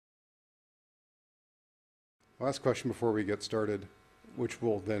Last question before we get started, which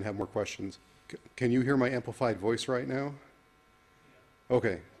will then have more questions. Can you hear my amplified voice right now?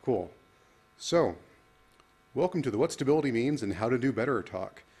 Okay, cool. So, welcome to the What Stability Means and How to Do Better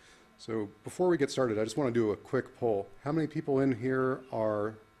talk. So before we get started, I just want to do a quick poll. How many people in here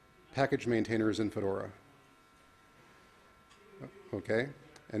are package maintainers in Fedora? Okay.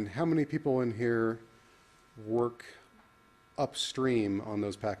 And how many people in here work upstream on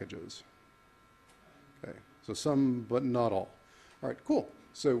those packages? Okay. So some, but not all. All right, cool.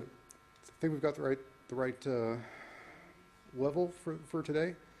 So I think we've got the right level for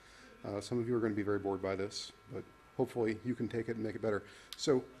today. Some of you are going to be very bored by this, but hopefully you can take it and make it better.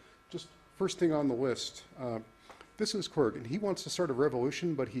 So just first thing on the list, this is Quirk, and he wants to start a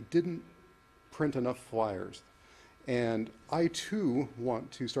revolution, but he didn't print enough flyers. And I too want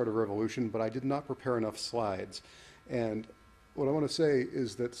to start a revolution, but I did not prepare enough slides. And what I want to say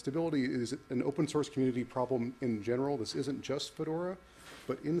is that stability is an open source community problem in general. This isn't just Fedora,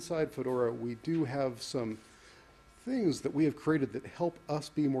 but inside Fedora we do have some things that we have created that help us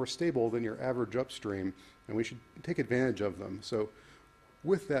be more stable than your average upstream, and we should take advantage of them. So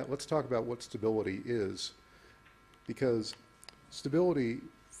with that, let's talk about what stability is, because stability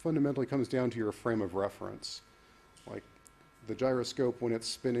fundamentally comes down to your frame of reference. Like the gyroscope, when it's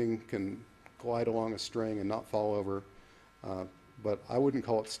spinning, can glide along a string and not fall over, but I wouldn't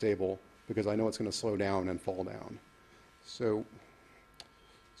call it stable because I know it's going to slow down and fall down. So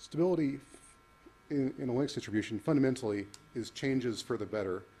stability in a Linux distribution fundamentally is changes for the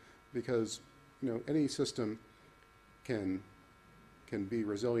better, because any system can be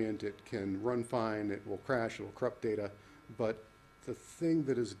resilient, it can run fine, it will crash, it will corrupt data, but the thing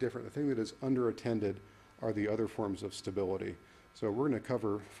that is different, the thing that is underattended, are the other forms of stability. So we're going to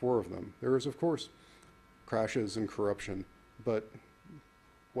cover 4 of them. There is, of course, crashes and corruption, but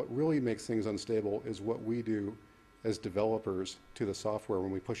what really makes things unstable is what we do as developers to the software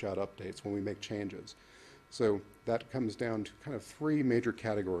when we push out updates, when we make changes. So that comes down to kind of 3 major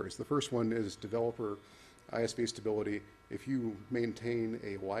categories. The first one is developer ISV stability. If you maintain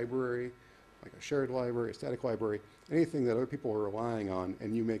a library, like a shared library, a static library, anything that other people are relying on,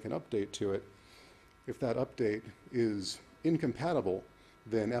 and you make an update to it, if that update is incompatible,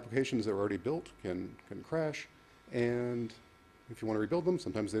 then applications that are already built can crash, and if you want to rebuild them,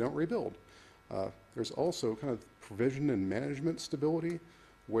 sometimes they don't rebuild. There's also kind of provision and management stability,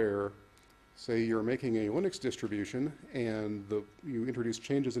 where say you're making a Linux distribution and you introduce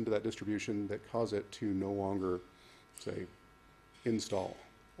changes into that distribution that cause it to no longer, say, install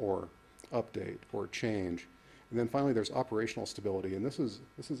or update or change. And then finally there's operational stability, and this is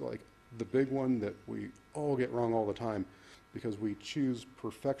like the big one that we all get wrong all the time, because we choose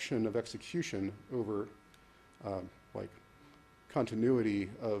perfection of execution over like continuity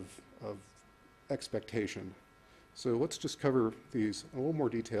of expectation. So let's just cover these in a little more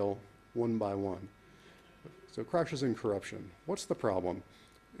detail one by one. So crashes and corruption. What's the problem?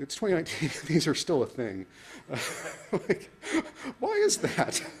 It's 2019, these are still a thing. Like, why is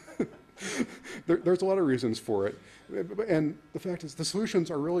that? There's a lot of reasons for it. And the fact is the solutions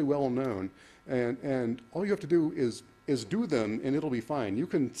are really well known, and all you have to do is do them and it'll be fine. You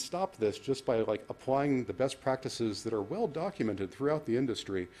can stop this just by like applying the best practices that are well documented throughout the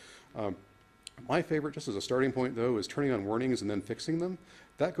industry. My favorite, just as a starting point though, is turning on warnings and then fixing them.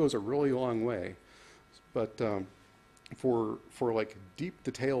 That goes a really long way. But for like deep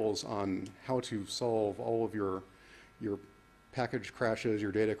details on how to solve all of your package crashes,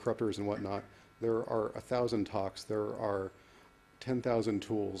 your data corruptors and whatnot, there are 1,000 talks, there are 10,000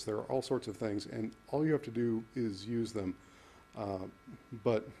 tools, there are all sorts of things, and all you have to do is use them.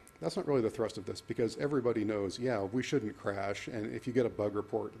 But that's not really the thrust of this, because everybody knows, yeah, we shouldn't crash, and if you get a bug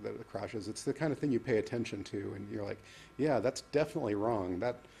report that it crashes, it's the kind of thing you pay attention to, and you're like, yeah, that's definitely wrong.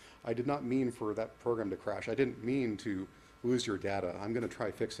 I did not mean for that program to crash. I didn't mean to lose your data. I'm going to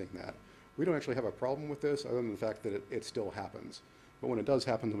try fixing that. We don't actually have a problem with this, other than the fact that it still happens. But when it does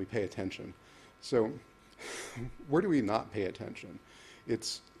happen, then we pay attention. So where do we not pay attention?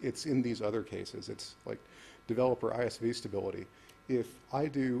 It's in these other cases. It's like developer ISV stability. If I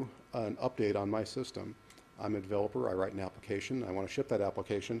do an update on my system, I'm a developer, I write an application, I want to ship that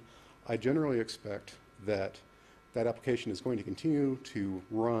application, I generally expect that that application is going to continue to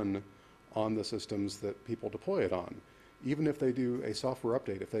run on the systems that people deploy it on. Even if they do a software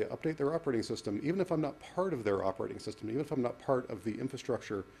update, if they update their operating system, even if I'm not part of their operating system, even if I'm not part of the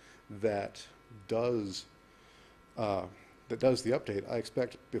infrastructure that does the update, I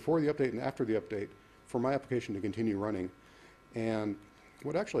expect before the update and after the update for my application to continue running. And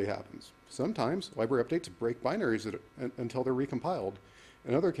what actually happens? Sometimes library updates break binaries until they're recompiled.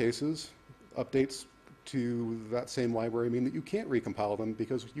 In other cases, updates to that same library mean that you can't recompile them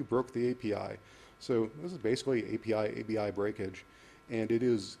because you broke the API. So this is basically API breakage, and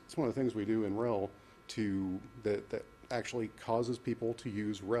it's one of the things we do in RHEL that actually causes people to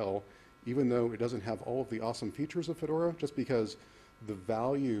use RHEL, even though it doesn't have all of the awesome features of Fedora, just because the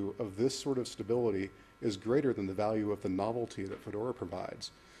value of this sort of stability is greater than the value of the novelty that Fedora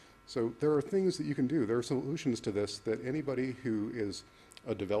provides. So there are things that you can do. There are solutions to this that anybody who is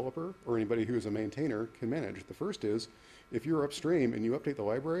a developer or anybody who is a maintainer can manage. The first is, if you're upstream and you update the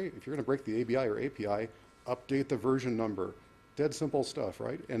library, if you're going to break the API, update the version number. Dead simple stuff,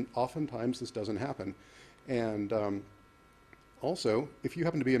 right? And oftentimes this doesn't happen. And also, if you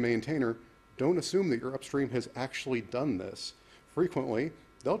happen to be a maintainer, don't assume that your upstream has actually done this. Frequently,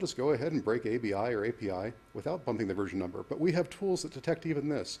 they'll just go ahead and break ABI or API without bumping the version number. But we have tools that detect even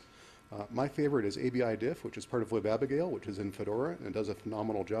this. My favorite is ABI diff, which is part of libabigail, which is in Fedora and does a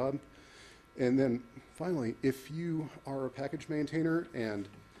phenomenal job. And then finally, if you are a package maintainer and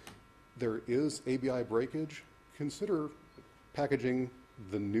there is ABI breakage, consider packaging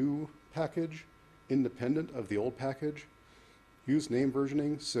the new package independent of the old package. Use name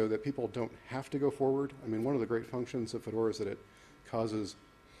versioning so that people don't have to go forward. I mean, one of the great functions of Fedora is that it causes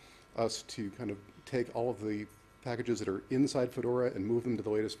us to kind of take all of the packages that are inside Fedora and move them to the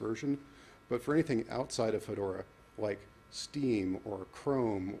latest version. But for anything outside of Fedora, like Steam or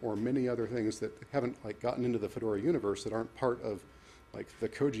Chrome or many other things that haven't gotten into the Fedora universe, that aren't part of the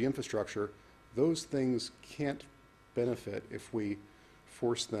Koji infrastructure, those things can't benefit if we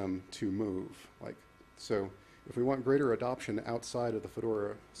force them to move. So if we want greater adoption outside of the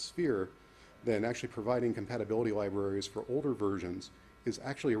Fedora sphere, then actually providing compatibility libraries for older versions is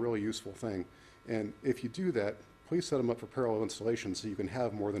actually a really useful thing. And if you do that, please set them up for parallel installation so you can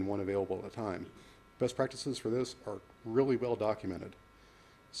have more than one available at a time. Best practices for this are really well documented.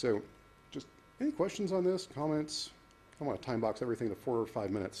 So just any questions on this, comments? I want to time box everything to 4 or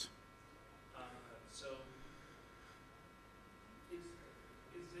 5 minutes. So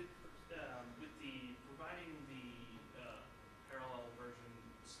is it with the providing the parallel version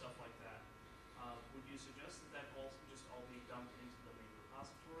stuff like that, would you suggest that all be dumped into the main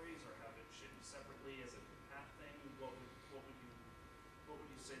repositories, or have it shipped separately as a path thing? What would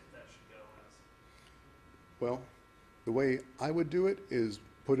you say that should go as? Well, the way I would do it is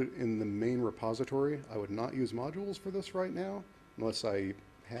put it in the main repository. I would not use modules for this right now, unless I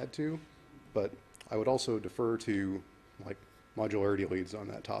had to, but I would also defer to modularity leads on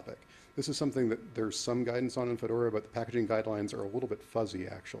that topic. This is something that there's some guidance on in Fedora, but the packaging guidelines are a little bit fuzzy,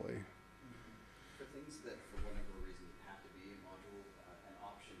 actually. For things that, for whatever reason, have to be a module, an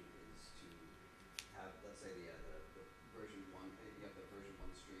option is to have, let's say, the version 1, you have the version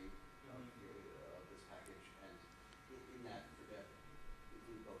 1 stream of this package, and in that,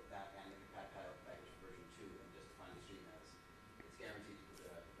 include both that and the compat package version 2, and just define the stream as it's guaranteed to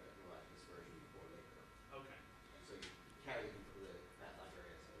utilize this version or later. Okay. And so you carry the compat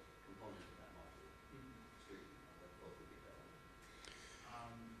library as a component of that module stream. That both would be available.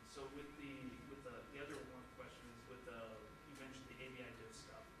 So with the other one question is with you mentioned the ABI diff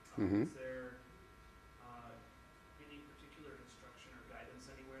stuff. Mm-hmm. Is there any particular instruction or guidance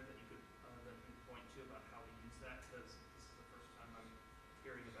anywhere that you could point to about how we use that? Because this is the first time I'm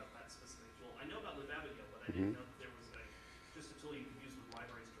hearing about that specific tool. I know about libabigail, but I didn't know that there was just a tool you could use with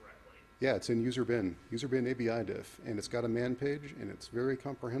libraries directly. Yeah, it's in user bin ABI diff, and it's got a man page, and it's very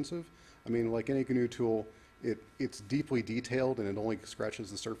comprehensive. I mean, like any GNU tool, it's deeply detailed, and it only scratches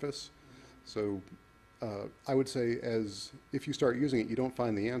the surface. So I would say, if you start using it, you don't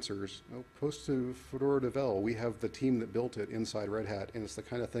find the answers, post to Fedora Devel. We have the team that built it inside Red Hat, and it's the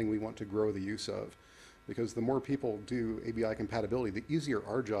kind of thing we want to grow the use of. Because the more people do ABI compatibility, the easier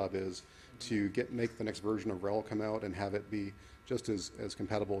our job is to make the next version of RHEL come out and have it be just as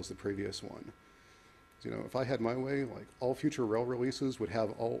compatible as the previous one. If I had my way, all future RHEL releases would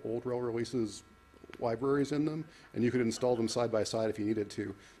have all old RHEL releases libraries in them, and you could install them side by side if you needed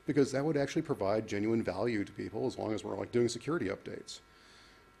to, because that would actually provide genuine value to people as long as we're doing security updates.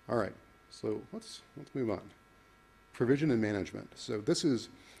 All right, so let's move on. Provision and management. So this is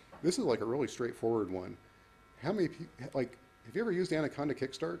a really straightforward one. How many people have you ever used Anaconda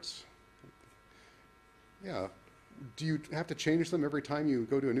kickstarts? Yeah. Do you have to change them every time you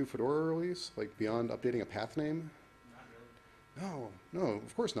go to a new Fedora release, beyond updating a path name? Not really. No,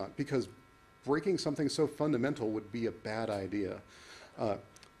 of course not, because breaking something so fundamental would be a bad idea.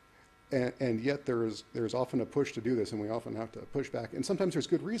 And yet there's often a push to do this, and we often have to push back. And sometimes there's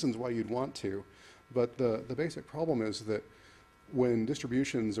good reasons why you'd want to, but the basic problem is that when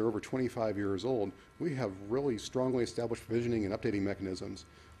distributions are over 25 years old, we have really strongly established provisioning and updating mechanisms.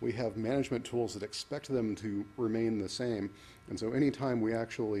 We have management tools that expect them to remain the same. And so anytime we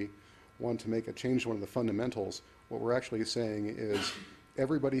actually want to make a change to one of the fundamentals, what we're actually saying is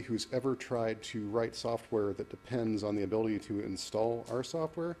everybody who's ever tried to write software that depends on the ability to install our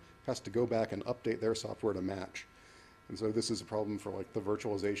software has to go back and update their software to match. And so this is a problem for like the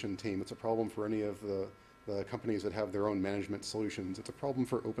virtualization team. It's a problem for any of the companies that have their own management solutions. It's a problem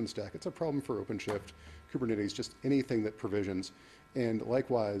for OpenStack. It's a problem for OpenShift, Kubernetes, just anything that provisions. And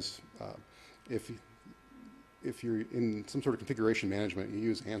likewise, if you're in some sort of configuration management, you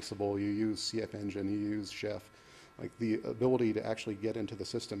use Ansible, you use CF Engine, you use Chef, like the ability to actually get into the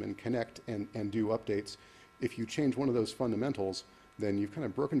system and connect and do updates. If you change one of those fundamentals, then you've kind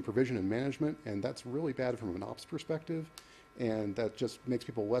of broken provision and management, and that's really bad from an ops perspective. And that just makes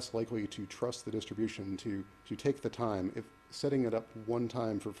people less likely to trust the distribution, to take the time. If setting it up one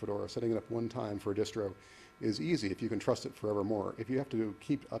time for Fedora, setting it up one time for a distro is easy if you can trust it forevermore. If you have to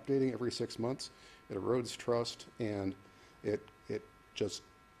keep updating every 6 months, it erodes trust, and it just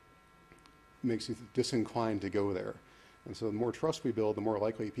makes you disinclined to go there. And so the more trust we build, the more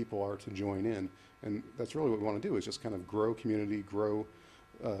likely people are to join in. And that's really what we want to do, is just kind of grow community, grow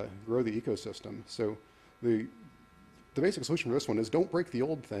the ecosystem. So the basic solution for this one is don't break the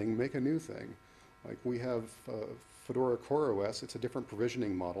old thing, make a new thing. Like we have Fedora Core OS, it's a different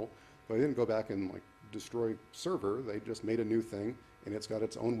provisioning model, but they didn't go back and like destroy server, they just made a new thing, and it's got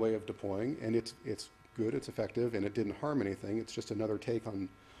its own way of deploying, and it's good, it's effective, and it didn't harm anything. It's just another take on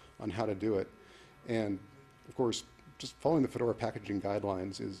how to do it. And of course, just following the Fedora packaging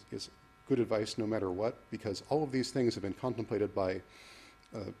guidelines is good advice no matter what, because all of these things have been contemplated by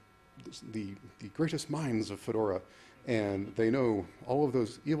the greatest minds of Fedora, and they know all of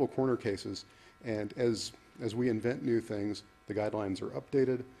those evil corner cases. And as we invent new things, the guidelines are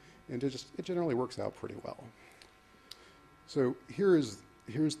updated, and it generally works out pretty well. So here's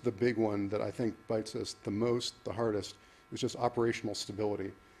the big one that I think bites us the most, the hardest, is just operational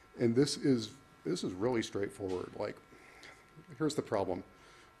stability. And this is really straightforward. Like, here's the problem.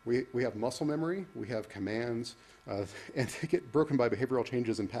 We have muscle memory, we have commands, and they get broken by behavioral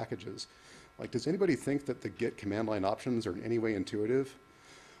changes in packages. Like, does anybody think that the Git command line options are in any way intuitive?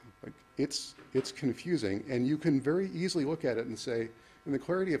 Like, it's confusing, and you can very easily look at it and say, in the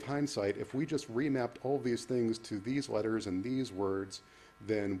clarity of hindsight, if we just remapped all of these things to these letters and these words,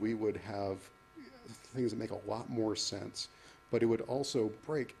 then we would have things that make a lot more sense. But it would also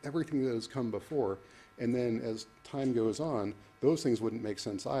break everything that has come before, and then as time goes on, those things wouldn't make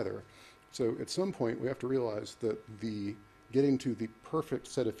sense either. So at some point, we have to realize that getting to the perfect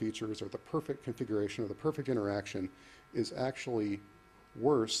set of features or the perfect configuration or the perfect interaction is actually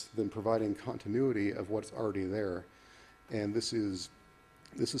worse than providing continuity of what's already there. And this is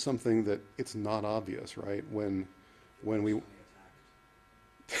something that it's not obvious, right? When we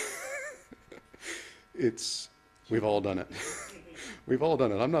we've all done it. We've all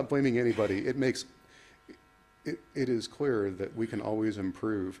done it. I'm not blaming anybody. It is clear that we can always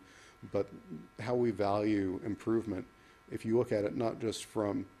improve, but how we value improvement, if you look at it not just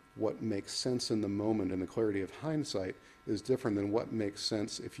from what makes sense in the moment and the clarity of hindsight, is different than what makes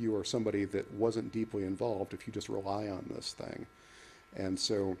sense if you are somebody that wasn't deeply involved, if you just rely on this thing. And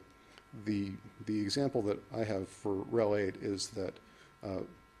so the example that I have for RHEL 8 is that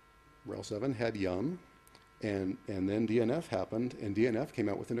RHEL 7 had Yum, and then DNF happened, and DNF came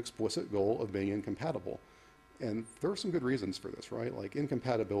out with an explicit goal of being incompatible. And there are some good reasons for this, right? Like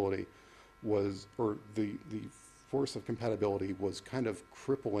incompatibility was, or the force of compatibility was kind of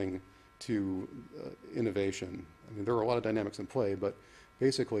crippling to innovation. I mean, there were a lot of dynamics in play, but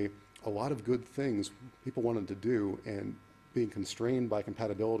basically a lot of good things people wanted to do, and being constrained by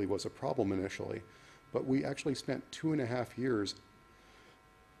compatibility was a problem initially. But we actually spent 2.5 years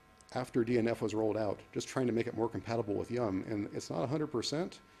after DNF was rolled out just trying to make it more compatible with Yum. And it's not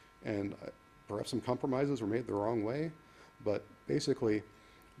 100%, and perhaps some compromises were made the wrong way, but basically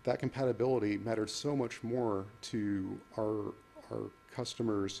that compatibility mattered so much more to our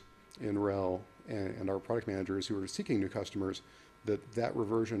customers in RHEL and our product managers who were seeking new customers that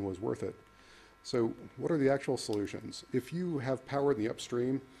reversion was worth it. So what are the actual solutions? If you have power in the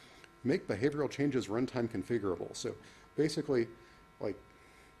upstream, make behavioral changes runtime configurable. So basically, like,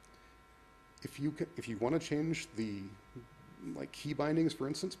 if you want to change the key bindings, for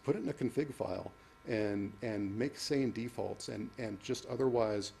instance, put it in a config file and make sane defaults and just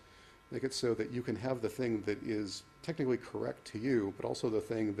otherwise make it so that you can have the thing that is technically correct to you, but also the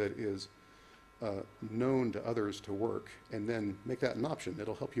thing that is known to others to work, and then make that an option.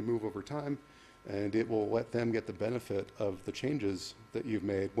 It'll help you move over time. and it will let them get the benefit of the changes that you've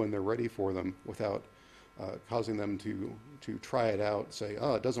made when they're ready for them without causing them to try it out, say,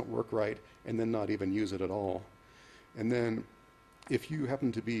 oh, it doesn't work right, and then not even use it at all. And then if you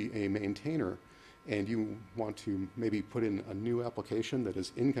happen to be a maintainer and you want to maybe put in a new application that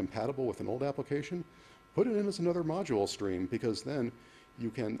is incompatible with an old application, put it in as another module stream, because then you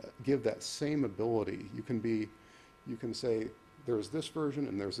can give that same ability. You can say, there's this version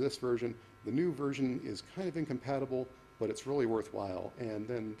and there's this version. The new version is kind of incompatible, but it's really worthwhile. And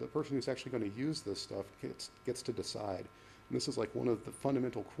then the person who's actually going to use this stuff gets to decide. And this is like one of the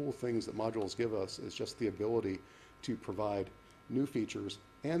fundamental cool things that modules give us, is just the ability to provide new features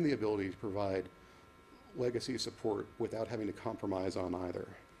and the ability to provide legacy support without having to compromise on either.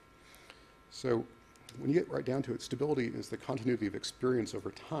 So when you get right down to it, stability is the continuity of experience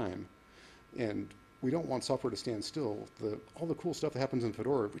over time. And we don't want software to stand still. All the cool stuff that happens in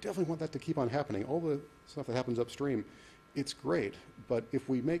Fedora, we definitely want that to keep on happening. All the stuff that happens upstream, it's great. But if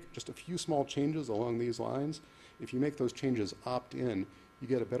we make just a few small changes along these lines, if you make those changes opt-in, you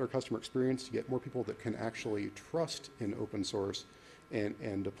get a better customer experience, you get more people that can actually trust in open source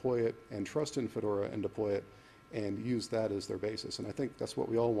and deploy it, and trust in Fedora and deploy it, and use that as their basis. And I think that's what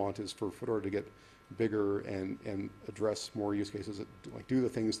we all want, is for Fedora to get bigger and address more use cases, that like do the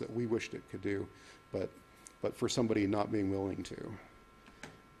things that we wished it could do, but for somebody not being willing to.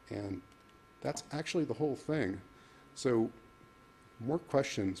 And that's actually the whole thing. So more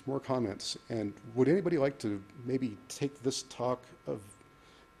questions, more comments, and would anybody like to maybe take this talk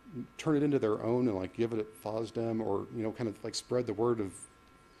turn it into their own and like give it a FOSDEM, or kind of like spread the word of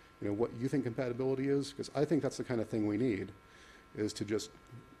what you think compatibility is? Because I think that's the kind of thing we need, is to just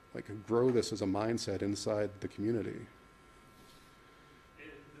like grow this as a mindset inside the community.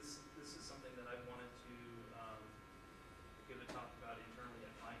 This is something that I wanted to give a talk about internally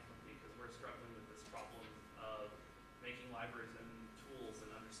at my company, because we're struggling with this problem of making libraries and tools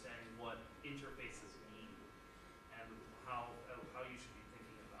and understanding what interfaces mean and how you should be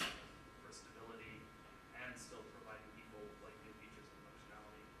thinking about them for stability and still providing people like new features and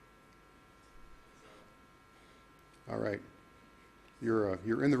functionality. So. All right.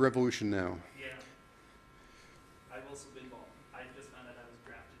 You're in the revolution now. Yeah. I've also been involved. I just found out I was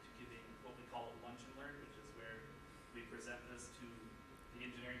drafted to giving what we call a lunch and learn, which is where we present this to the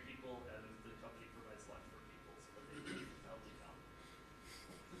engineering people and the company provides lunch for people so that they can healthy come.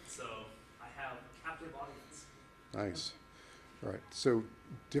 So I have a captive audience. Nice. All right. So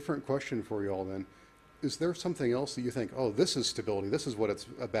different question for you all then. Is there something else that you think, oh, this is stability, this is what it's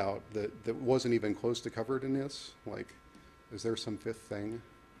about, that wasn't even close to covered in this? Like, is there some fifth thing?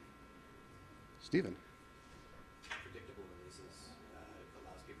 Stephen. Predictable releases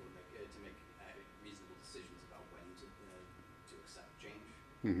allows people to make reasonable decisions about when to accept change.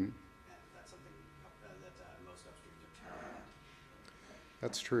 Mm-hmm. And that's something that most upstreams are terrible at.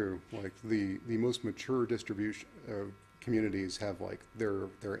 That's true. Like the most mature distribution communities have like their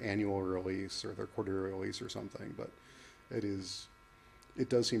annual release or their quarterly release or something, but it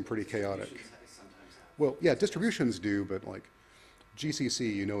does seem pretty chaotic. Well, yeah, distributions do, but like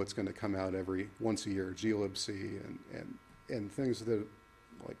GCC, it's going to come out once a year, glibc and things that,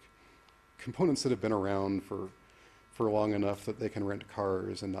 like, components that have been around for long enough that they can rent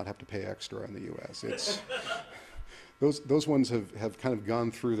cars and not have to pay extra in the US. It's those ones have kind of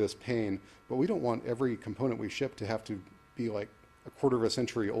gone through this pain, but we don't want every component we ship to have to be like a quarter of a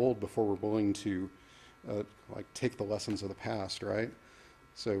century old before we're willing to like take the lessons of the past, right?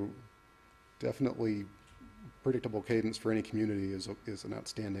 So definitely predictable cadence for any community is an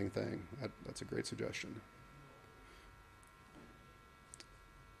outstanding thing. That's a great suggestion.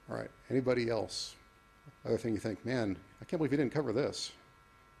 All right, anybody else? Other thing you think, man, I can't believe you didn't cover this.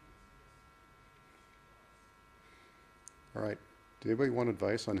 All right, did anybody want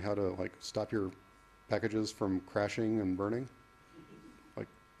advice on how to like stop your packages from crashing and burning? Like,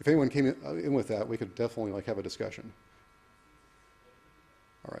 if anyone came in with that, we could definitely like have a discussion.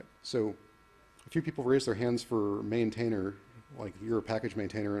 All right, so a few people raised their hands for maintainer, like you're a package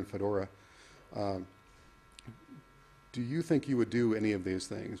maintainer in Fedora. Do you think you would do any of these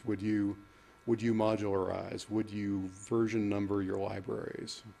things? Would you modularize? Would you version number your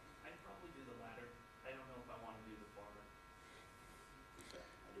libraries? I'd probably do the latter. I don't know if I want to do the former. Yeah,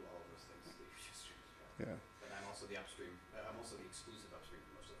 I do all of those things that you just described. Yeah. But I'm also the upstream. I'm also the exclusive upstream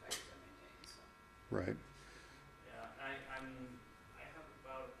for most of the packages I maintain. So. Right. Yeah, I have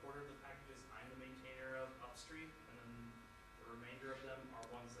about a quarter of the packages I'm the maintainer of upstream, and then the remainder of them are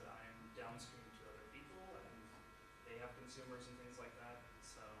ones that I'm downstream to other people, and they have consumers and things like that.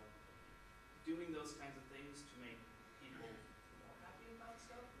 So doing those kinds of things to make people more happy about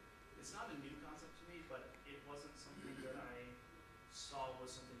stuff it's not a new concept to me, but it wasn't something that I saw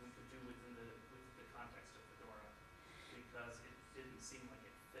was something we could do within the context of Fedora, because it didn't seem like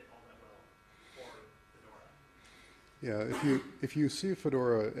it fit all that well for Fedora. Yeah, if you see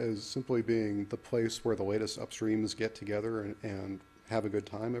Fedora as simply being the place where the latest upstreams get together and have a good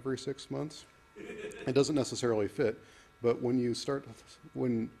time every 6 months, it doesn't necessarily fit. But when you start,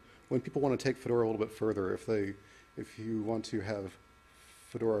 when people want to take Fedora a little bit further, if you want to have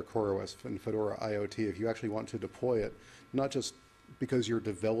Fedora CoreOS and Fedora IoT, if you actually want to deploy it, not just because you're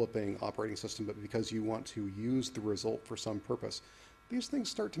developing operating system, but because you want to use the result for some purpose, these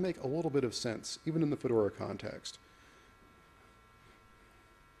things start to make a little bit of sense, even in the Fedora context.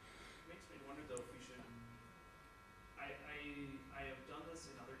 Makes me wonder though if we should. I have done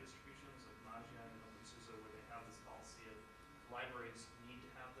this in other distributions like Nagian and OpenSUSE where they have this policy of libraries need to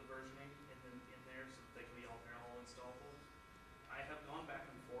have the versioning in there so that they can be all parallel installable. I have gone back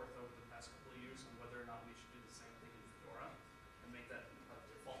and forth over the past couple of years on whether or not we should do the same thing in Fedora and make that a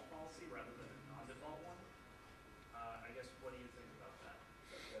default policy rather than a non-default one. I guess what do you think about that?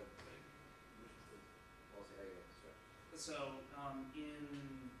 Policy, how you want to start? So in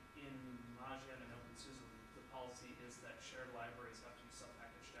Nagian and OpenSUSE, the policy is that shared libraries have to be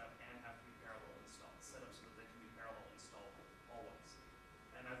sub-packaged out and have to be parallel installed, set up so that they can be parallel installable always.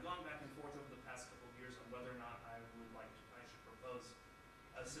 And I've gone back and forth over the past couple of years on whether or not I should propose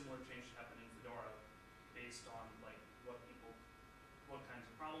a similar change to happen in Fedora based on like what kinds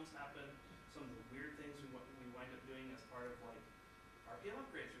of problems happen, some of the weird things we wind up doing as part of like RPM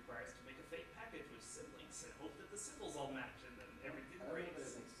upgrades require us to make a fake package with symlinks and hope that the symbols all match and then everything I don't know that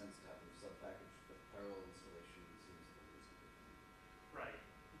breaks. it makes sense to have them sub-packaged, but parallel installation seems unreasonable. Right,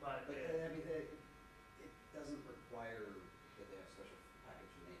 but But I mean, it doesn't require that they have special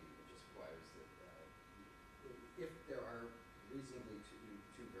package naming. It just requires that if there are reasonably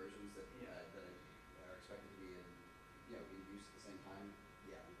two versions that that are expected to be in use at the same time,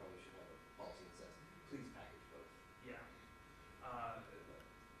 yeah, we probably should have a policy that says please package both. yeah.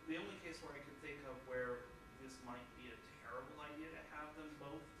 The only case where I could think of where this might be a terrible idea to have them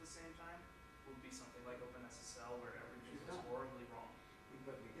both at the same time would be something like OpenSSL where everything was horribly wrong.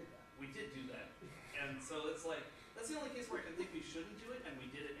 But we did that. We did do that. And so it's like, that's the only case where I can think we shouldn't do it, and we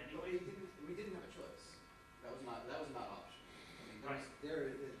did it But anyway. we didn't have a choice. That was not optional. I mean, Right.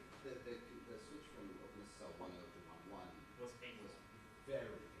 The switch from OpenSSL 1.0 to 1.1 Was painful. was very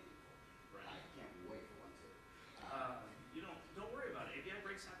painful. Right. I can't wait for 1.2. You don't worry about it. API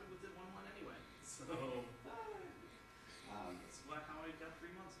breaks happen with it 1.1 anyway. So that's how I got 3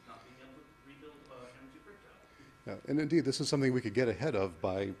 months of not being able to rebuild M2 crypto. Yeah, and indeed, this is something we could get ahead of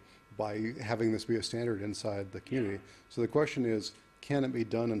by having this be a standard inside the community. Yeah. So the question is, can it be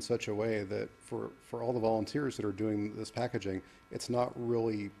done in such a way that for all the volunteers that are doing this packaging, it's not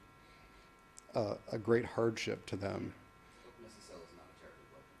really a great hardship to them? OpenSSL is not a terribly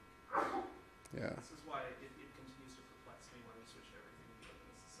broken. Yeah. This is why it continues to perplex me when we switch everything to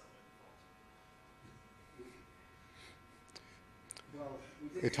OpenSSL by default. Well, we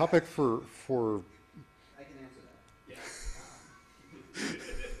did A topic for I can answer that. Yeah.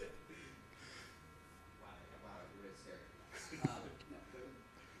 Wow, everybody's staring at that. No,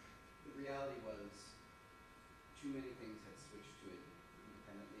 the reality was too many things had switched to it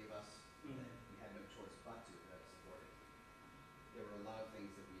independently of us that we had no choice but to support it. There were a lot of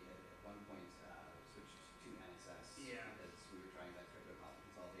things that we had at one point switched to NSS Yeah. because we were trying that crypto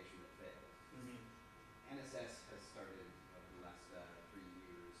consolidation that failed. Mm-hmm. NSS has started over the last 3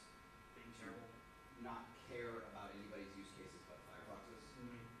 years Being terrible. not care about anybody's use cases but Firefox's.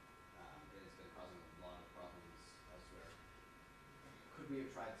 Mm-hmm. It has been causing a lot of problems elsewhere. Could we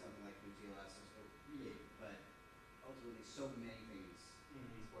have tried something like NewTLS? Yeah, but ultimately so many things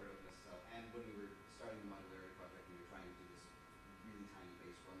support OpenSSL. And when we were starting the modularity project, we were trying to do this really tiny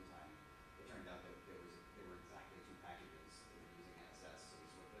base runtime. It turned out that there were exactly 2 packages that were using NSS, so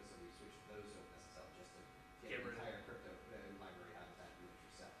we switched those to OpenSSL just to get the Get rid of entire crypto library out of that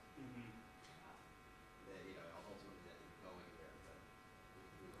miniature set. Mm-hmm. That ultimately that didn't go anywhere, but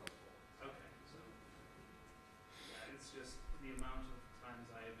we were hopeful. Okay, so yeah, it's just the amount of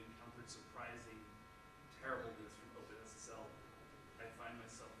times I have encountered surprising terribleness from OpenSSL. I find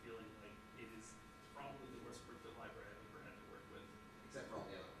myself feeling like it is probably the worst crypto library I've ever had to work with. Except for all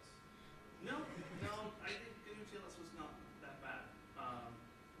the other ones. No, I think GNU-TLS was not that bad.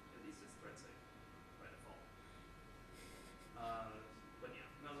 At least it's thread safe by default. But yeah,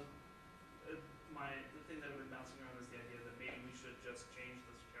 no. The thing that I've been bouncing around is the idea that maybe we should just change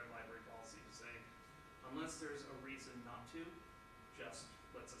the shared library policy to say, unless there's a reason not to, just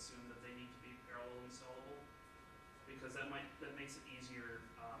let's assume that they need to be parallel installable. because that makes it easier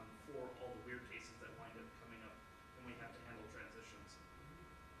for all the weird cases that wind up coming up when we have to handle transitions.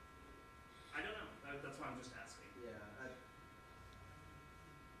 I don't know. That's why I'm just asking. Yeah,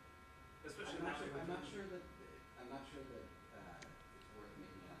 Especially I'm now not sure. that I'm not sure that it's worth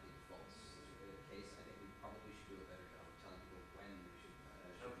making that the default case. I think we probably should do a better job of telling people when we should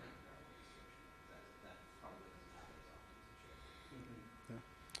Okay. make parallel installation. That probably doesn't happen as often as it should. Mm-hmm.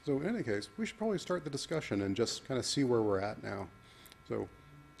 So in any case, we should probably start the discussion and just kind of see where we're at now. So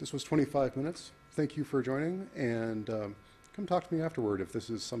this was 25 minutes. Thank you for joining, and come talk to me afterward if this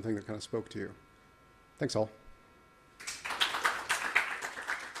is something that kind of spoke to you. Thanks all.